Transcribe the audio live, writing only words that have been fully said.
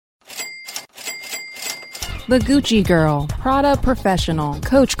The Gucci Girl, Prada Professional,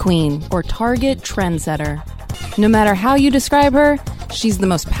 Coach Queen, or Target Trendsetter. No matter how you describe her, she's the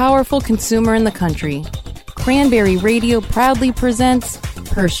most powerful consumer in the country. Cranberry Radio proudly presents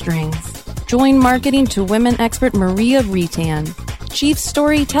Purse Strings. Join marketing to women expert Maria Retan, chief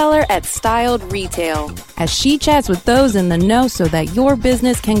storyteller at Styled Retail, as she chats with those in the know so that your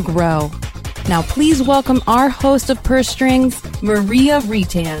business can grow. Now please welcome our host of Purse Strings, Maria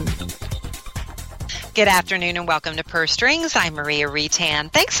Retan. Good afternoon and welcome to Purse Strings. I'm Maria Retan.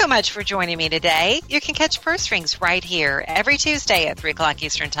 Thanks so much for joining me today. You can catch Purse Strings right here every Tuesday at 3 o'clock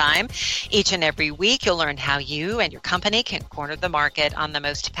Eastern Time. Each and every week, you'll learn how you and your company can corner the market on the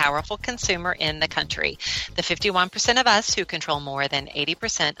most powerful consumer in the country, the 51% of us who control more than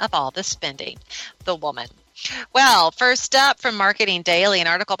 80% of all the spending, the woman. Well, first up from Marketing Daily, an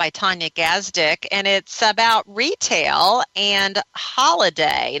article by Tanya Gazdick, and it's about retail and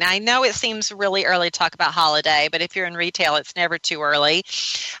holiday. And I know it seems really early to talk about holiday, but if you're in retail, it's never too early.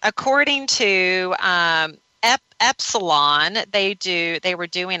 According to Epsilon, they were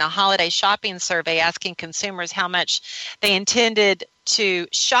doing a holiday shopping survey asking consumers how much they intended to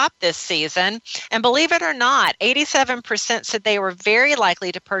shop this season. And believe it or not, 87% said they were very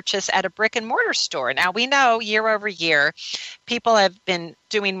likely to purchase at a brick and mortar store. Now, we know year over year, people have been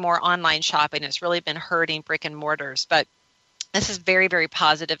doing more online shopping. It's really been hurting brick and mortars. But this is very, very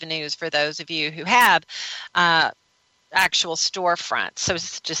positive news for those of you who have actual storefronts. So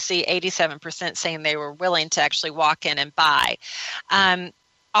to see 87% saying they were willing to actually walk in and buy.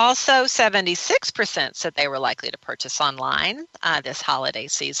 Also, 76% said they were likely to purchase online this holiday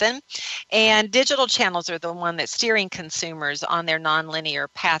season. And digital channels are the one that's steering consumers on their nonlinear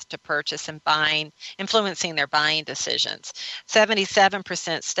path to purchase and buying, influencing their buying decisions.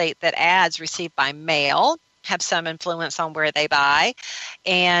 77% state that ads received by mail have some influence on where they buy.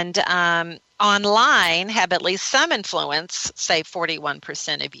 And online have at least some influence, say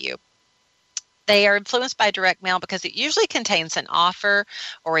 41% of you. They are influenced by direct mail because it usually contains an offer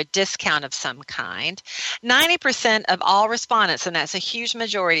or a discount of some kind. 90% of all respondents, and that's a huge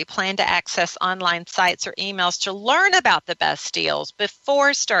majority, plan to access online sites or emails to learn about the best deals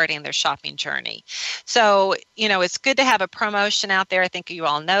before starting their shopping journey. So, it's good to have a promotion out there. I think you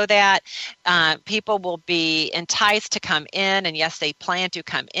all know that. People will be enticed to come in, and yes, they plan to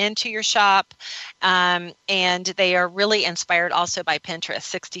come into your shop. And they are really inspired also by Pinterest.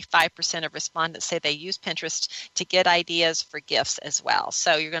 65% of respondents say they use Pinterest to get ideas for gifts as well.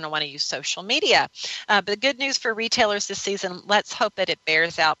 So you're going to want to use social media. But the good news for retailers this season, let's hope that it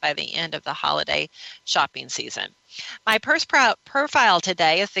bears out by the end of the holiday shopping season. My purse profile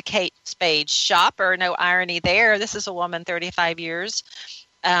today is the Kate Spade shopper. No irony there. This is a woman 35 years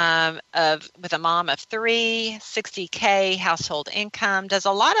with a mom of 3, $60K household income, does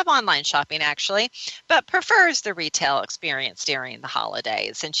a lot of online shopping actually, but prefers the retail experience during the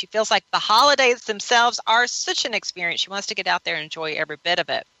holidays. And she feels like the holidays themselves are such an experience. She wants to get out there and enjoy every bit of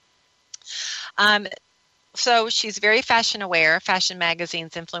it. So she's very fashion aware. Fashion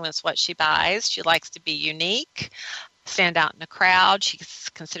magazines influence what she buys. She likes to be unique, stand out in a crowd. She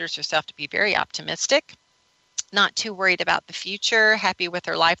considers herself to be very optimistic. Not too worried about the future, happy with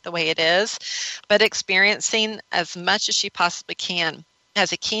her life the way it is, but experiencing as much as she possibly can.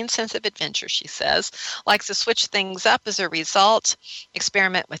 Has a keen sense of adventure, she says, likes to switch things up as a result,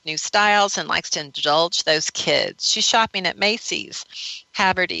 experiment with new styles, and likes to indulge those kids. She's shopping at Macy's,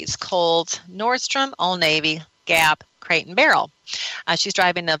 Haverty's, Kohl's, Nordstrom, Old Navy, Gap, Crate & Barrel. She's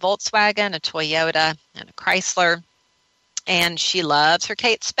driving a Volkswagen, a Toyota, and a Chrysler. And she loves her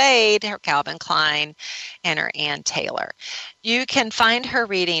Kate Spade, her Calvin Klein, and her Ann Taylor. You can find her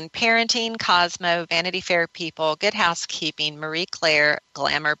reading Parenting, Cosmo, Vanity Fair People, Good Housekeeping, Marie Claire,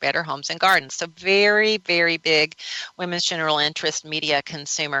 Glamour, Better Homes and Gardens. So very, very big women's general interest media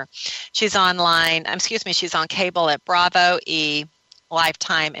consumer. She's on cable at Bravo, E!,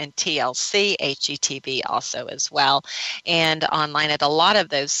 Lifetime, and TLC, HGTV also as well, and online at a lot of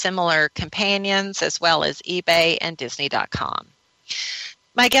those similar companions as well as eBay and Disney.com.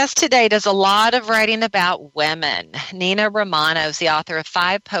 My guest today does a lot of writing about women. Nina Romano is the author of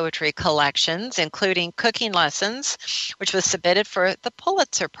 5 poetry collections, including Cooking Lessons, which was submitted for the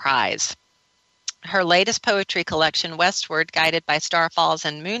Pulitzer Prize. Her latest poetry collection, Westward, Guided by Starfalls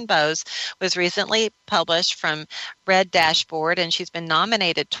and Moonbows, was recently published from Red Dashboard, and she's been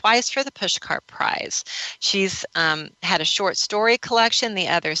nominated twice for the Pushcart Prize. She's had a short story collection, The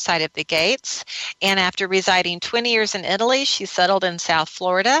Other Side of the Gates, and after residing 20 years in Italy, she settled in South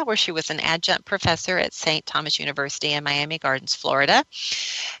Florida, where she was an adjunct professor at St. Thomas University in Miami Gardens, Florida.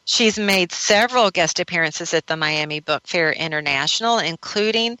 She's made several guest appearances at the Miami Book Fair International,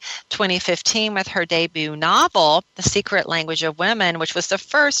 including 2015 with her debut novel, The Secret Language of Women, which was the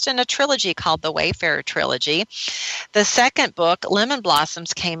first in a trilogy called the Wayfarer Trilogy. The second book, Lemon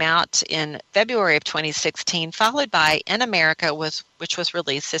Blossoms, came out in February of 2016, followed by In America, which was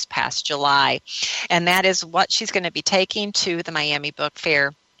released this past July. And that is what she's going to be taking to the Miami Book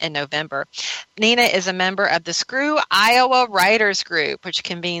Fair in November. Nina is a member of the Screw Iowa Writers Group, which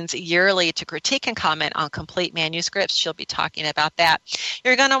convenes yearly to critique and comment on complete manuscripts. She'll be talking about that.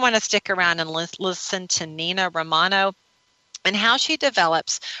 You're going to want to stick around and listen to Nina Romano and how she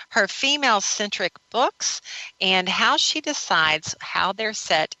develops her female-centric books and how she decides how they're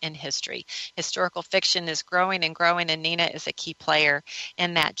set in history. Historical fiction is growing and growing, and Nina is a key player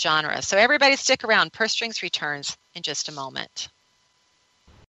in that genre. So everybody stick around. Purse Strings returns in just a moment.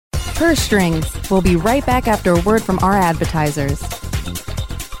 Purse Strings. We'll be right back after a word from our advertisers.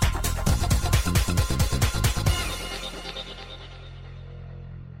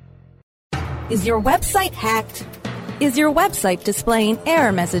 Is your website hacked? Is your website displaying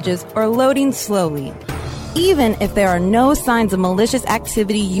error messages or loading slowly? Even if there are no signs of malicious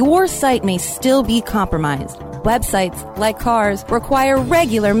activity, your site may still be compromised. Websites, like cars, require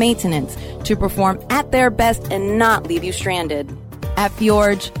regular maintenance to perform at their best and not leave you stranded. At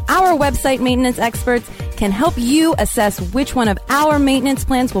Fjorge, our website maintenance experts can help you assess which one of our maintenance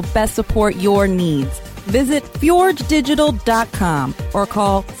plans will best support your needs. Visit fjorgedigital.com or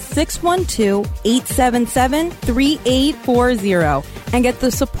call 612-877-3840 and get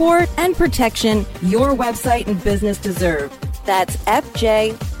the support and protection your website and business deserve. That's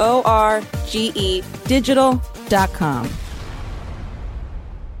FJORGE digital.com.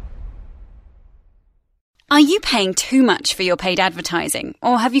 Are you paying too much for your paid advertising,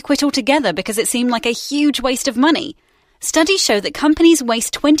 or have you quit altogether because it seemed like a huge waste of money? Studies show that companies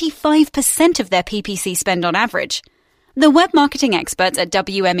waste 25% of their PPC spend on average. The web marketing experts at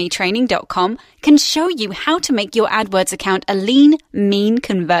WMEtraining.com can show you how to make your AdWords account a lean, mean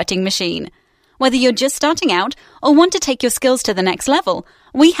converting machine. Whether you're just starting out or want to take your skills to the next level,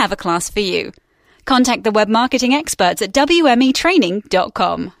 we have a class for you. Contact the web marketing experts at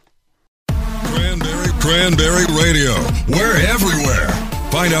WMEtraining.com. Cranberry Radio. We're everywhere.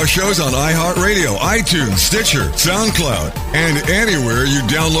 Find our shows on iHeartRadio, iTunes, Stitcher, SoundCloud, and anywhere you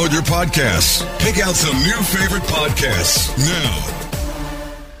download your podcasts. Pick out some new favorite podcasts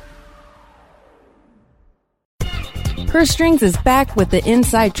now. Purse Strings is back with the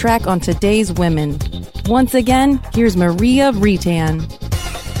inside track on today's women. Once again, here's Maria Retan.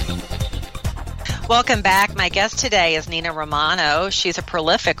 Welcome back. My guest today is Nina Romano. She's a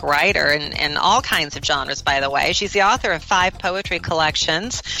prolific writer in all kinds of genres, by the way. She's the author of 5 poetry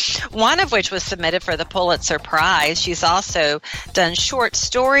collections, one of which was submitted for the Pulitzer Prize. She's also done short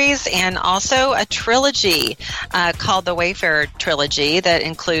stories and also a trilogy called the Wayfarer Trilogy that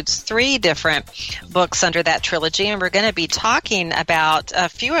includes 3 different books under that trilogy, and we're going to be talking about a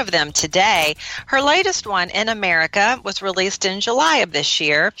few of them today. Her latest one, In America, was released in July of this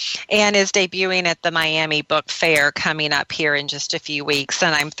year and is debuting at the Miami Book Fair coming up here in just a few weeks.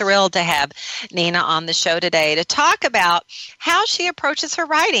 And I'm thrilled to have Nina on the show today to talk about how she approaches her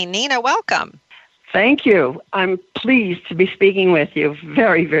writing. Nina, welcome. Thank you. I'm pleased to be speaking with you.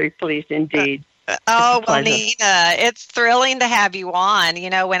 Very, very pleased indeed. Oh, well, Nina, it's thrilling to have you on. You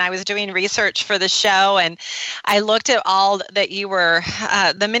know, when I was doing research for the show and I looked at all that you were,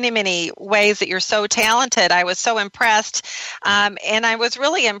 the many, many ways that you're so talented, I was so impressed. And I was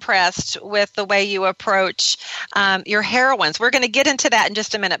really impressed with the way you approach your heroines. We're going to get into that in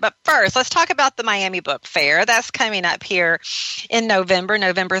just a minute. But first, let's talk about the Miami Book Fair. That's coming up here in November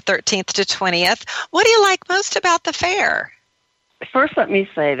 13th to 20th. What do you like most about the fair? First, let me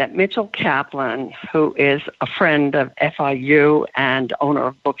say that Mitchell Kaplan, who is a friend of FIU and owner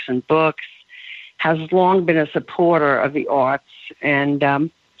of Books and Books, has long been a supporter of the arts.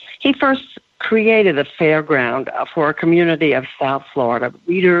 And he first created a fairground for a community of South Florida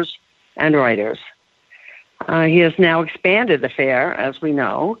readers and writers. He has now expanded the fair, as we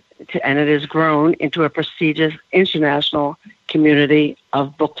know, and it has grown into a prestigious international community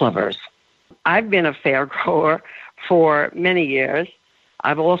of book lovers. I've been a fair goer for many years.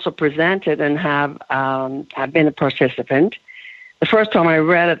 I've also presented and I've been a participant. The first time I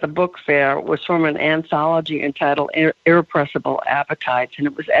read at the book fair was from an anthology entitled Irrepressible Appetites, and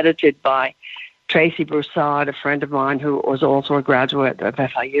it was edited by Tracy Broussard, a friend of mine who was also a graduate of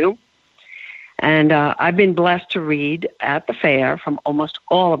FIU. And I've been blessed to read at the fair from almost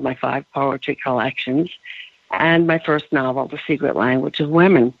all of my 5 poetry collections and my first novel, The Secret Language of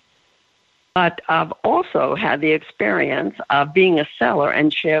Women. But I've also had the experience of being a seller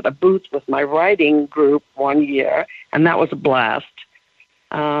and shared a booth with my writing group one year, and that was a blast.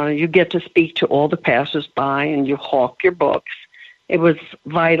 You get to speak to all the passersby, and you hawk your books. It was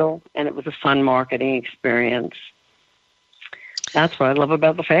vital, and it was a fun marketing experience. That's what I love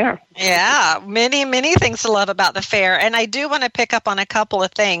about the fair. Yeah, many, many things to love about the fair. And I do want to pick up on a couple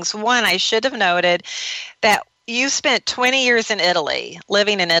of things. One, I should have noted that you spent 20 years in Italy,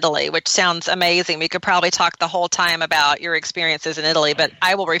 living in Italy, which sounds amazing. We could probably talk the whole time about your experiences in Italy, but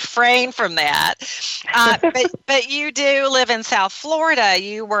I will refrain from that. But you do live in South Florida.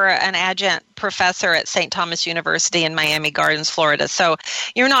 You were an adjunct professor at St. Thomas University in Miami Gardens, Florida. So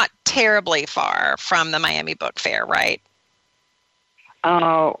you're not terribly far from the Miami Book Fair, right?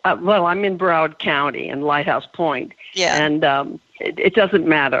 Well, I'm in Broward County in Lighthouse Point. Yeah. And it doesn't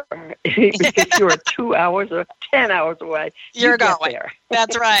matter if you're 2 hours or 10 hours away. You're going there.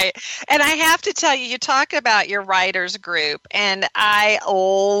 That's right. And I have to tell you, you talk about your writers group, and I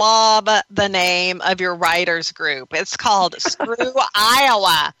love the name of your writers group. It's called Screw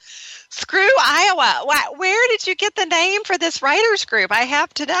Iowa. Screw Iowa. Where did you get the name for this writers group? I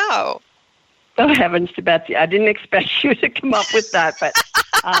have to know. Oh, heavens to Betsy. I didn't expect you to come up with that, but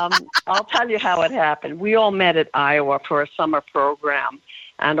I'll tell you how it happened. We all met at Iowa for a summer program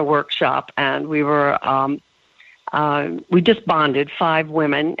and a workshop, and we were we just bonded, 5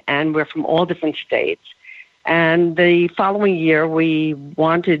 women, and we're from all different states. And the following year, we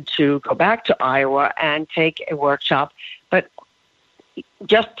wanted to go back to Iowa and take a workshop, but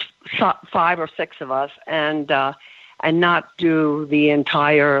just 5 or 6 of us, and not do the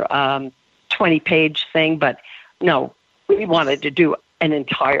entire 20-page thing, but no, we wanted to do an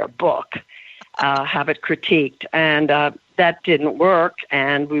entire book, have it critiqued, and that didn't work,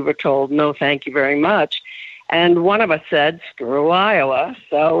 and we were told, no, thank you very much, and one of us said, screw Iowa,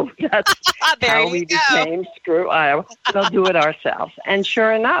 so that's how we became Screw Iowa. We'll do it ourselves, and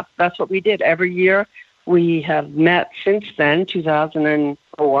sure enough, that's what we did. Every year we have met since then,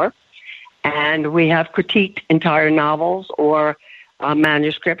 2004, and we have critiqued entire novels or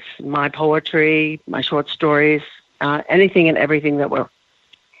manuscripts, my poetry, my short stories, anything and everything that we're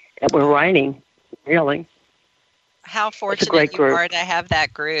writing, really. How fortunate you are to have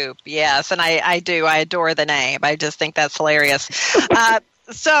that group. Yes, and I do. I adore the name. I just think that's hilarious.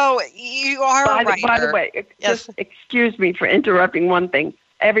 So you are a writer. By the way, yes. Just excuse me for interrupting one thing.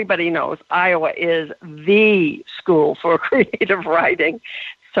 Everybody knows Iowa is the school for creative writing.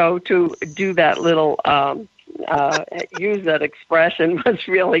 So to do that little use that expression was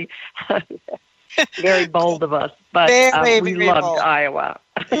really very bold of us, but we loved bold. Iowa.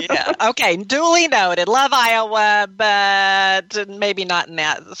 Yeah. Okay. Duly noted. Love Iowa, but maybe not in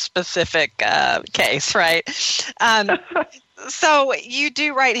that specific case, right? So you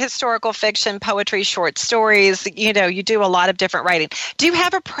do write historical fiction, poetry, short stories. You know, you do a lot of different writing. Do you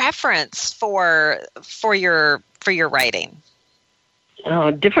have a preference for your writing?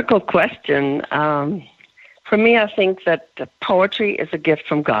 Difficult question. For me, I think that poetry is a gift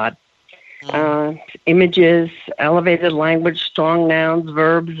from God. Images, elevated language, strong nouns,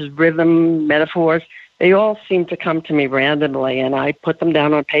 verbs, rhythm, metaphors, they all seem to come to me randomly, and I put them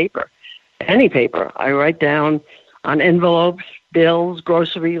down on paper, any paper. I write down on envelopes, bills,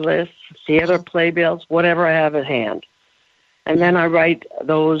 grocery lists, theater playbills, whatever I have at hand. And then I write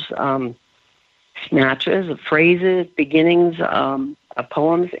those snatches of phrases, beginnings of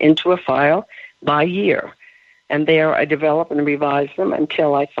poems into a file by year. And there I develop and revise them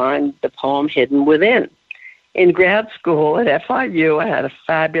until I find the poem hidden within. In grad school at FIU, I had a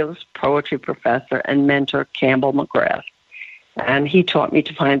fabulous poetry professor and mentor, Campbell McGrath. And he taught me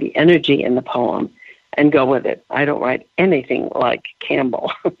to find the energy in the poem and go with it. I don't write anything like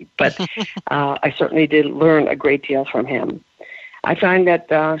Campbell, but I certainly did learn a great deal from him. I find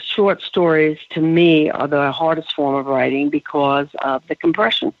that short stories, to me, are the hardest form of writing because of the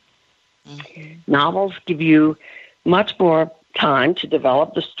compression. Mm-hmm. Novels give you much more time to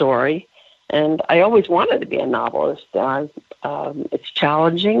develop the story, and I always wanted to be a novelist. It's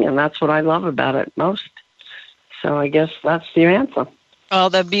challenging, and that's what I love about it most. So I guess that's the answer. Well,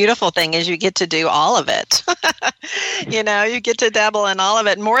 the beautiful thing is you get to do all of it. You know, you get to dabble in all of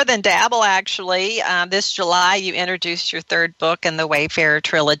it. More than dabble, actually. This July, you introduced your 3rd book in the Wayfarer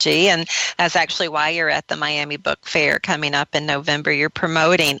trilogy, and that's actually why you're at the Miami Book Fair coming up in November. You're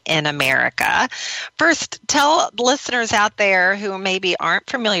promoting In America. First, tell listeners out there who maybe aren't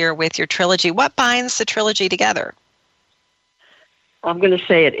familiar with your trilogy, what binds the trilogy together? I'm going to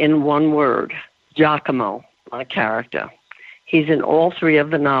say it in one word, Giacomo, my character. He's in all 3 of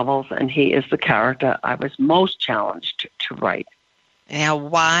the novels, and he is the character I was most challenged to write. Now,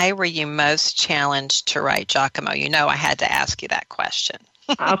 why were you most challenged to write Giacomo? You know I had to ask you that question.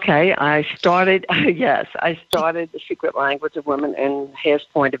 Okay, I started The Secret Language of Women and his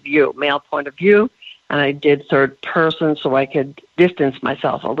point of view, male point of view, and I did third person so I could distance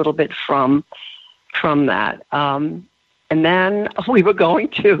myself a little bit from that. And then we were going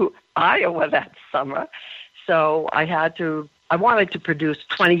to Iowa that summer, so I wanted to produce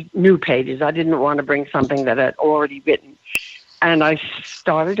 20 new pages. I didn't want to bring something that I'd already written. And I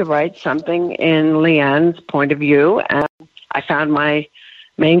started to write something in Leanne's point of view, and I found my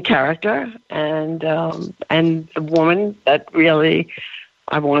main character and the woman that really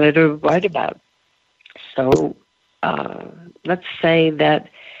I wanted to write about. So let's say that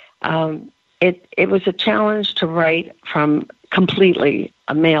it was a challenge to write from completely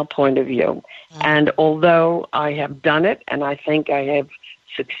a male point of view. Mm-hmm. And although I have done it, and I think I have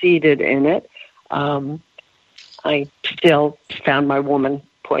succeeded in it, I still found my woman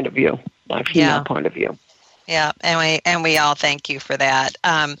point of view, my female point of view. Yeah, and we all thank you for that.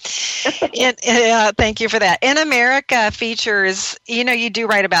 Thank you for that. In America features, you do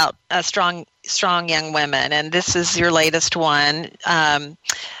write about strong young women, and this is your latest one.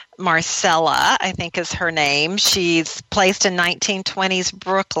 Marcella, I think is her name. She's placed in 1920s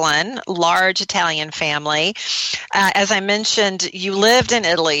Brooklyn, large Italian family. As I mentioned, you lived in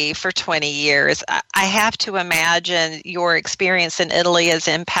Italy for 20 years. I have to imagine your experience in Italy has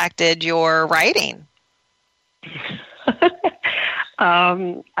impacted your writing.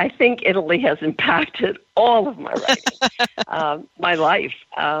 I think Italy has impacted all of my writing, my life.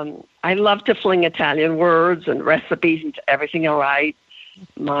 I love to fling Italian words and recipes into everything I write.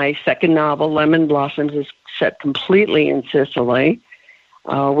 My second novel, Lemon Blossoms, is set completely in Sicily,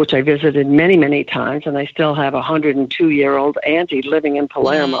 which I visited many, many times, and I still have a 102-year-old auntie living in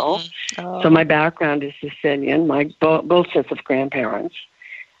Palermo. Mm-hmm. Oh. So my background is Sicilian, both sets of grandparents.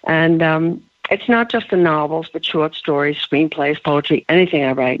 And it's not just the novels, but short stories, screenplays, poetry, anything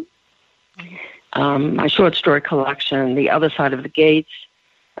I write. My short story collection, The Other Side of the Gates,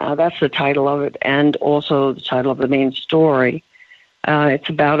 that's the title of it, and also the title of the main story. It's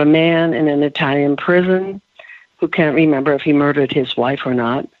about a man in an Italian prison who can't remember if he murdered his wife or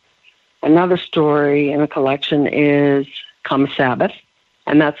not. Another story in the collection is Come Sabbath,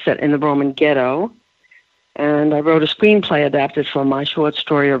 and that's set in the Roman ghetto. And I wrote a screenplay adapted from my short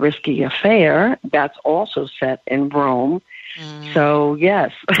story, A Risky Affair. That's also set in Rome. Mm. So,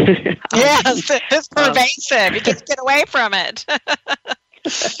 yes. Yes, it's pervasive. You can't get away from it.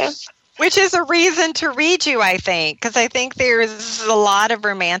 Which is a reason to read you, I think, because I think there's a lot of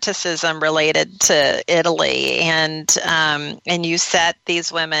romanticism related to Italy, and you set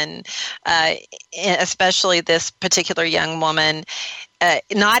these women, especially this particular young woman,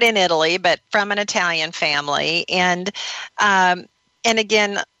 not in Italy, but from an Italian family, and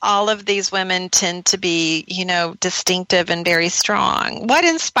again, all of these women tend to be, distinctive and very strong. What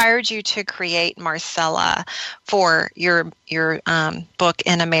inspired you to create Marcella for your book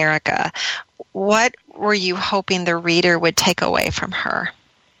In America? What were you hoping the reader would take away from her?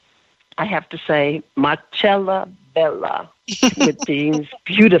 I have to say, Marcella Bella, which means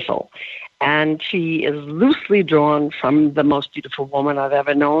beautiful. And she is loosely drawn from the most beautiful woman I've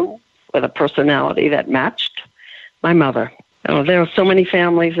ever known, with a personality that matched my mother. There are so many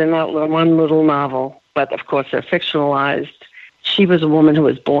families in that one little novel, but of course they're fictionalized. She was a woman who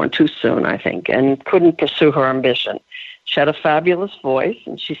was born too soon, I think, and couldn't pursue her ambition. She had a fabulous voice,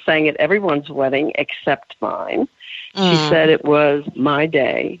 and she sang at everyone's wedding except mine. She said it was my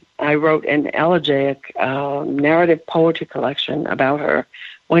day. I wrote an elegiac narrative poetry collection about her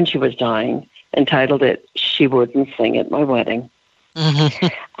when she was dying, entitled it, She Wouldn't Sing at My Wedding.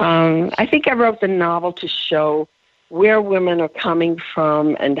 Mm-hmm. I think I wrote the novel to show where women are coming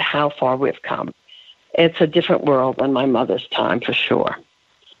from and how far we've come. It's a different world than my mother's time, for sure.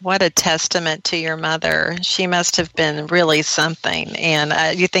 What a testament to your mother. She must have been really something.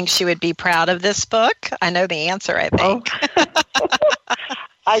 And you think she would be proud of this book? I know the answer, I think. Oh.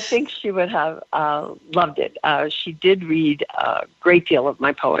 I think she would have loved it. She did read a great deal of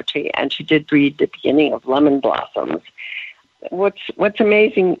my poetry, and she did read the beginning of Lemon Blossoms. What's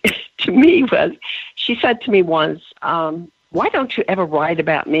amazing to me was she said to me once, why don't you ever write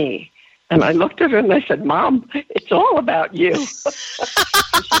about me? And I looked at her and I said, Mom, it's all about you.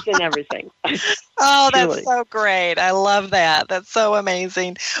 She's in everything. Oh, that's so great. I love that. That's so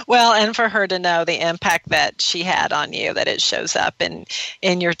amazing. Well, and for her to know the impact that she had on you, that it shows up in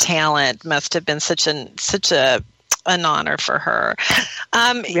your talent, must have been such an honor for her.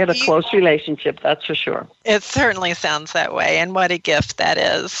 We had a close relationship, that's for sure. It certainly sounds that way, and what a gift that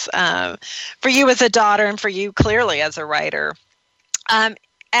is for you as a daughter and for you clearly as a writer.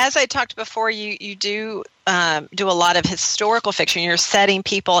 as I talked before, you do do a lot of historical fiction. You're setting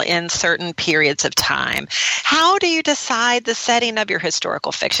people in certain periods of time. How do you decide the setting of your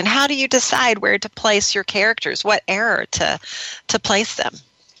historical fiction? How do you decide where to place your characters? What era to place them?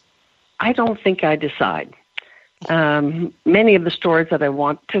 I don't think I decide. Many of the stories that I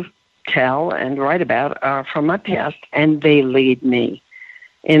want to tell and write about are from my past, and they lead me.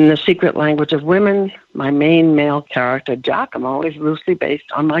 In The Secret Language of Women, my main male character, Giacomo, is loosely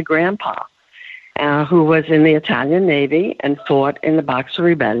based on my grandpa, who was in the Italian Navy and fought in the Boxer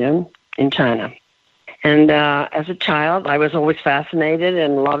Rebellion in China. And as a child, I was always fascinated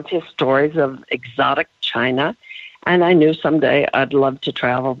and loved his stories of exotic China, and I knew someday I'd love to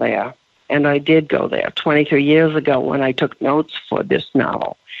travel there. And I did go there 23 years ago when I took notes for this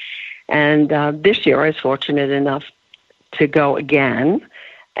novel. And this year I was fortunate enough to go again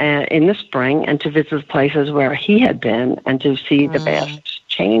in the spring and to visit places where he had been and to see the vast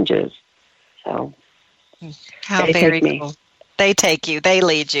changes. So how very cool. They take you, they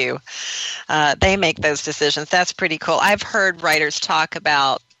lead you, they make those decisions. That's pretty cool. I've heard writers talk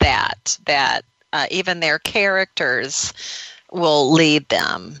about that even their characters will lead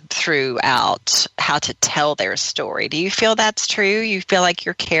them throughout how to tell their story. Do you feel that's true? You feel like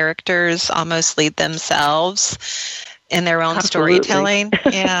your characters almost lead themselves in their own storytelling?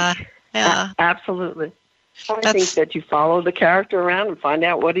 Yeah. Absolutely. I think that you follow the character around and find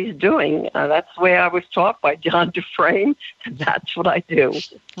out what he's doing. That's the way I was taught by John Dufresne, and that's what I do.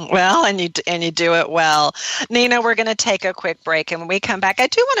 Well, and you do it well. Nina, we're going to take a quick break, and when we come back, I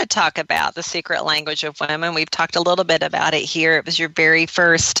do want to talk about The Secret Language of Women. We've talked a little bit about it here. It was your very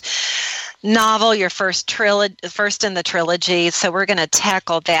first novel, your first in the trilogy. So we're going to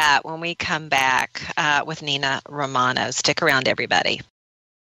tackle that when we come back with Nina Romano. Stick around, everybody.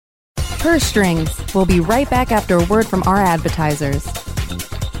 Purse Strings. We'll be right back after a word from our advertisers.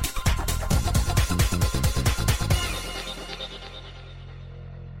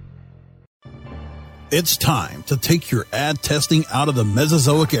 It's time to take your ad testing out of the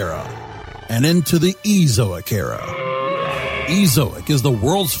Mesozoic era and into the Ezoic era. Ezoic is the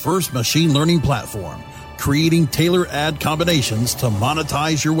world's first machine learning platform, creating tailor ad combinations to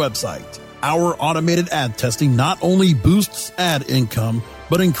monetize your website. Our automated ad testing not only boosts ad income,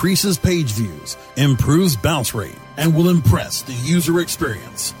 but increases page views, improves bounce rate, and will impress the user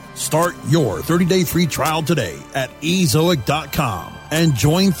experience. Start your 30-day free trial today at ezoic.com and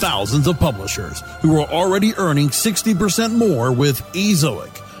join thousands of publishers who are already earning 60% more with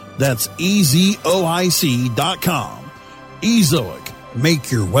Ezoic. That's ezoic.com. Ezoic.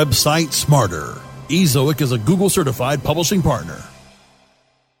 Make your website smarter. Ezoic is a Google certified publishing partner.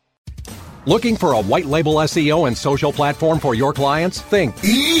 Looking for a white label SEO and social platform for your clients? Think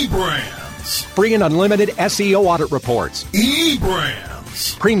eBrands. Free and unlimited SEO audit reports.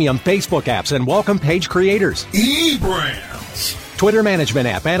 eBrands. Premium Facebook apps and welcome page creators. eBrands. Twitter management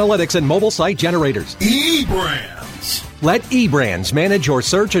app, analytics, and mobile site generators. eBrands. Let eBrands manage your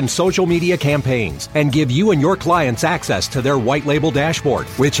search and social media campaigns and give you and your clients access to their white label dashboard,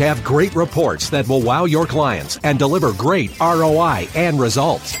 which have great reports that will wow your clients and deliver great ROI and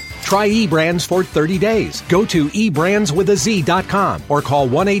results. Try eBrands for 30 days. Go to eBrandsWithAZ.com or call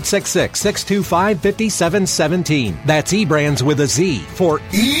 1-866-625-5717. That's eBrands with a Z for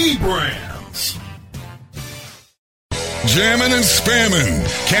eBrands. Jammin' and spammin',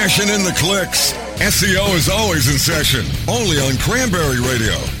 cashing in the clicks. SEO is always in session. Only on Cranberry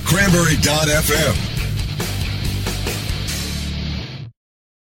Radio. Cranberry.fm.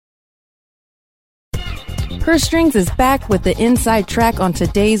 Purse Strings is back with the inside track on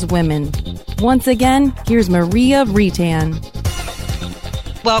today's women. Once again, here's Maria Retan.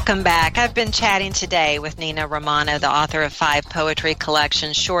 Welcome back. I've been chatting today with Nina Romano, the author of 5 poetry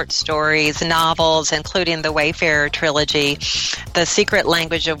collections, short stories, novels, including the Wayfarer trilogy. The Secret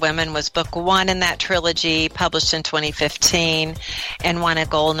Language of Women was book 1 in that trilogy, published in 2015, and won a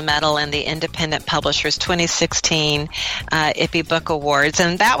gold medal in the Independent Publishers 2016 Ippy Book Awards.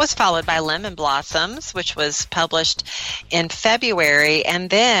 And that was followed by Lemon Blossoms, which was published in February, and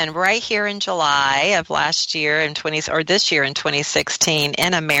then right here in July of last year, this year in 2016,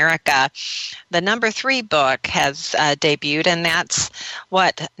 in America, the number 3 book has debuted, and that's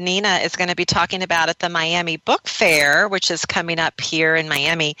what Nina is going to be talking about at the Miami Book Fair, which is coming up here in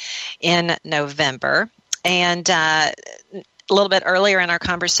Miami in November. And a little bit earlier in our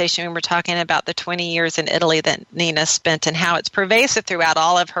conversation, we were talking about the 20 years in Italy that Nina spent and how it's pervasive throughout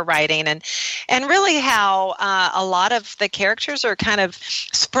all of her writing, and really how a lot of the characters are kind of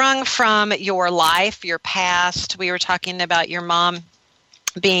sprung from your life, your past. We were talking about your mom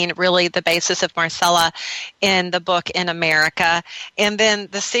being really the basis of Marcella in the book In America. And then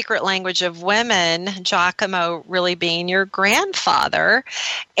The Secret Language of Women, Giacomo really being your grandfather.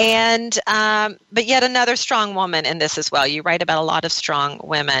 And but yet another strong woman in this as well. You write about a lot of strong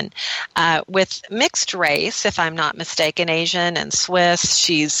women with mixed race, if I'm not mistaken, Asian and Swiss.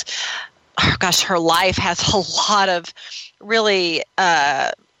 She's, her life has a lot of really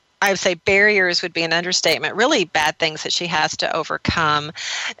I would say barriers would be an understatement, really bad things that she has to overcome.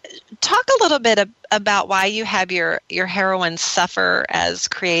 Talk a little bit about why you have your heroines suffer as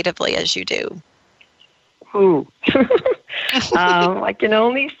creatively as you do. I can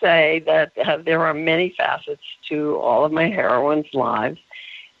only say that there are many facets to all of my heroines' lives,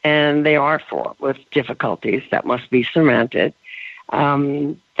 and they are fraught with difficulties that must be surmounted.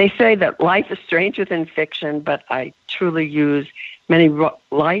 They say that life is strange within fiction, but I truly use many real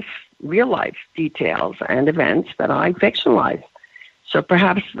life details and events that I fictionalize. So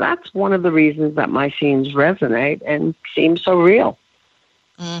perhaps that's one of the reasons that my scenes resonate and seem so real.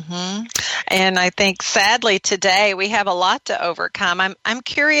 Mm-hmm. And I think sadly today we have a lot to overcome. I'm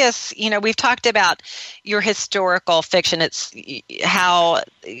curious, we've talked about your historical fiction. It's how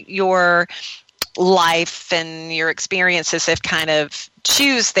your life and your experiences have kind of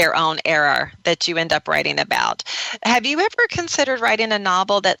choose their own era that you end up writing about. Have you ever considered writing a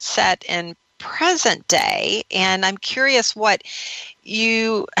novel that's set in present day? And I'm curious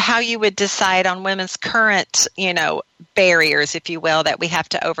how you would decide on women's current, barriers, if you will, that we have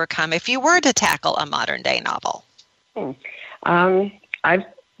to overcome if you were to tackle a modern day novel. I've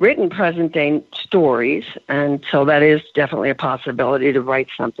written present day stories, and so that is definitely a possibility to write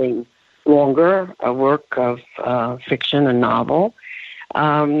something longer, a work of fiction, a novel.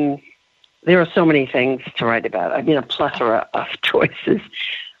 There are so many things to write about. I mean, a plethora of choices.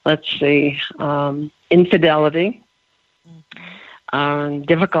 Let's see. Infidelity,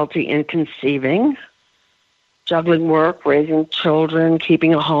 difficulty in conceiving, juggling work, raising children,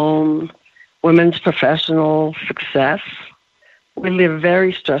 keeping a home, women's professional success. We live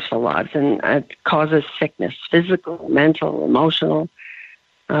very stressful lives, and it causes sickness, physical, mental, emotional.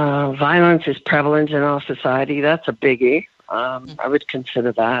 Violence is prevalent in our society. That's a biggie. I would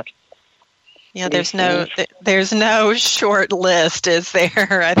consider that. Yeah, there's no short list, is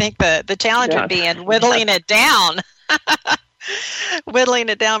there? I think the challenge would be in whittling it down. Whittling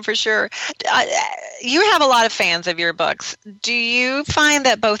it down for sure. You have a lot of fans of your books. Do you find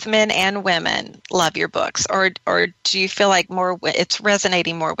that both men and women love your books, or do you feel like it's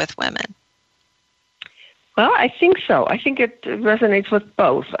resonating more with women? Well, I think so. I think it resonates with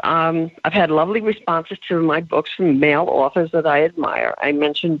both. I've had lovely responses to my books from male authors that I admire. I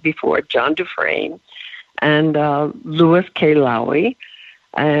mentioned before John Dufresne and Louis K. Lowy.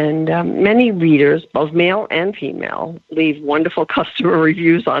 And many readers, both male and female, leave wonderful customer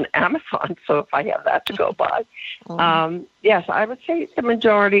reviews on Amazon. So if I have that to go by. Yes, I would say the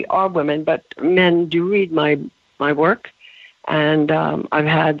majority are women, but men do read my work. And I've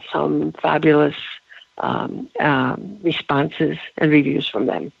had some fabulous responses and reviews from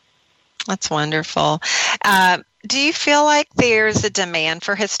them. That's wonderful. Do you feel like there's a demand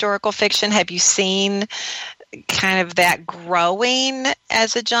for historical fiction? Have you seen kind of that growing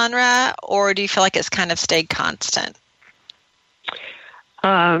as a genre, or do you feel like it's kind of stayed constant?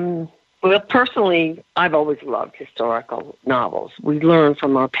 Well, personally, I've always loved historical novels. We learn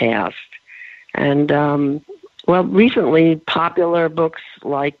from our past. And, recently, popular books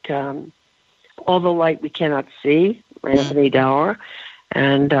like All the Light We Cannot See, Anthony Dower,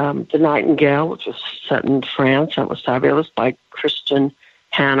 and The Nightingale, which was set in France. That was fabulous, by Christian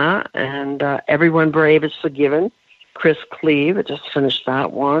Hanna, and Everyone Brave is Forgiven, Chris Cleave. I just finished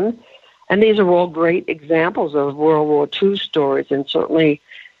that one. And these are all great examples of World War II stories, and certainly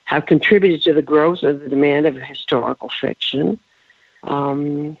have contributed to the growth of the demand of historical fiction.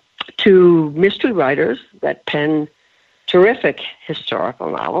 To mystery writers that pen terrific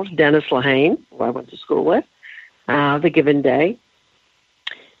historical novels, Dennis Lehane, who I went to school with, The Given Day,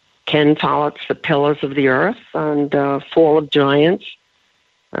 Ken Follett's The Pillars of the Earth, and Fall of Giants.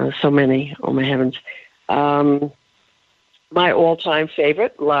 So many, oh my heavens. My all-time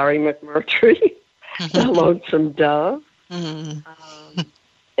favorite, Larry McMurtry, The Lonesome Dove.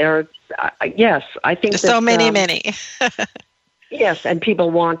 Yes, I think there's so many. Yes, and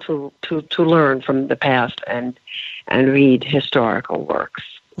people want to learn from the past and read historical works.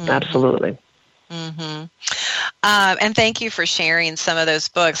 Absolutely. And thank you for sharing some of those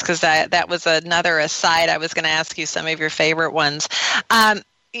books, because that was another aside. I was going to ask you some of your favorite ones.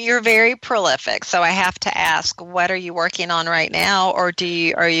 You're very prolific, so I have to ask, what are you working on right now, or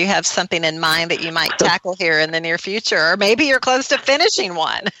you have something in mind that you might tackle here in the near future, or maybe you're close to finishing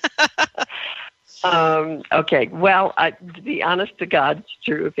one? Okay. Well, the honest to God's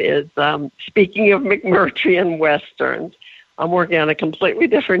truth is, speaking of McMurtry Westerns, I'm working on a completely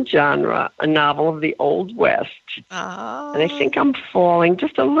different genre, a novel of the Old West. Oh. And I think I'm falling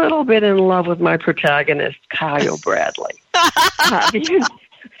just a little bit in love with my protagonist, Kyle Bradley.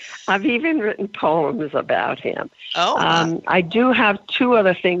 I've even written poems about him. Oh, wow. I do have 2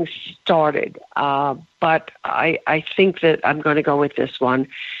 other things started, but I think that I'm going to go with this one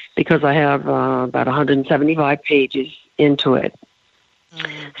because I have about 175 pages into it.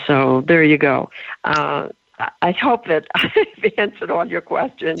 So there you go. I hope that I've answered all your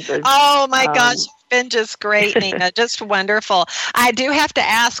questions. Oh, my gosh. You've been just great, Nina. Just wonderful. I do have to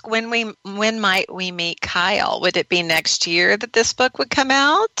ask, when might we meet Kyle? Would it be next year that this book would come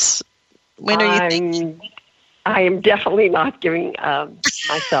out? When are you thinking? I am definitely not giving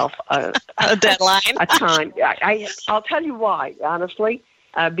myself a deadline, a time. I'll tell you why, honestly,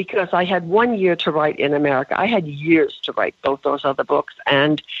 because I had 1 year to write in America. I had years to write both those other books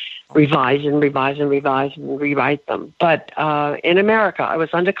and revise and rewrite them. But in America, I was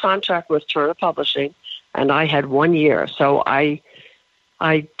under contract with Turner Publishing, and I had 1 year. So I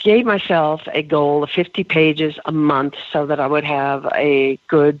gave myself a goal of 50 pages a month so that I would have a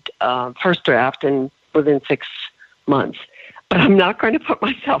good first draft within 6 months. But I'm not going to put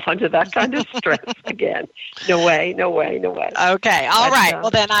myself under that kind of stress again. No way. Okay, all right.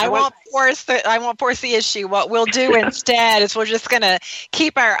 Well, then I won't force the issue. What we'll do instead is we're just going to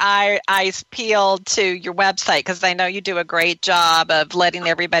keep our eyes peeled to your website, because I know you do a great job of letting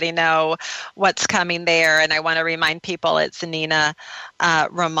everybody know what's coming there. And I want to remind people it's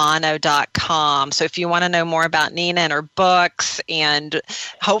NinaRomano.com. So if you want to know more about Nina and her books and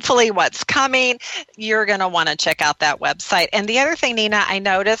hopefully what's coming, you're going to want to check out that website. And the other thing, Nina, I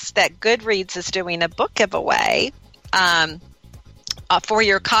noticed that Goodreads is doing a book giveaway for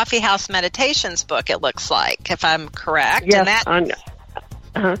your Coffee House Meditations book, it looks like, if I'm correct. Yes, on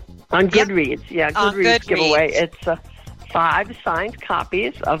Goodreads. Yeah, Goodreads giveaway. It's 5 signed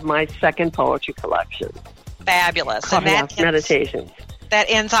copies of my second poetry collection. Fabulous. Coffee House Meditations. That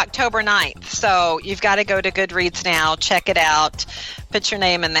ends October 9th. So you've got to go to Goodreads now, check it out, put your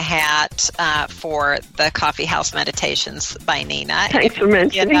name in the hat for the Coffee House Meditations by Nina. Thanks for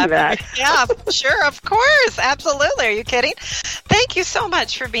mentioning that. Yeah, sure, of course. Absolutely. Are you kidding? Thank you so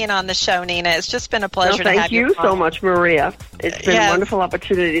much for being on the show, Nina. It's just been a pleasure to have you. Thank you so much, Maria. It's been a wonderful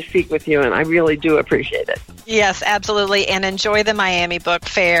opportunity to speak with you, and I really do appreciate it. Yes, absolutely. And enjoy the Miami Book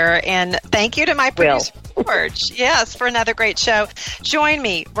Fair. And thank you to my producer, George. Yes, for another great show. Join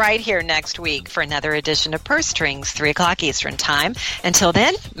me right here next week for another edition of Purse Strings, 3 o'clock Eastern Time. Until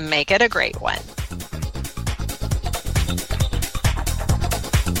then, make it a great one.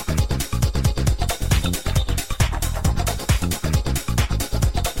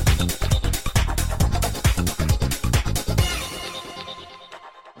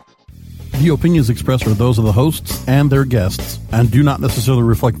 The opinions expressed are those of the hosts and their guests and do not necessarily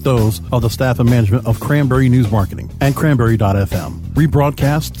reflect those of the staff and management of Cranberry News Marketing and Cranberry.fm.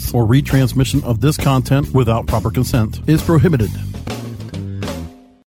 Rebroadcasts or retransmission of this content without proper consent is prohibited.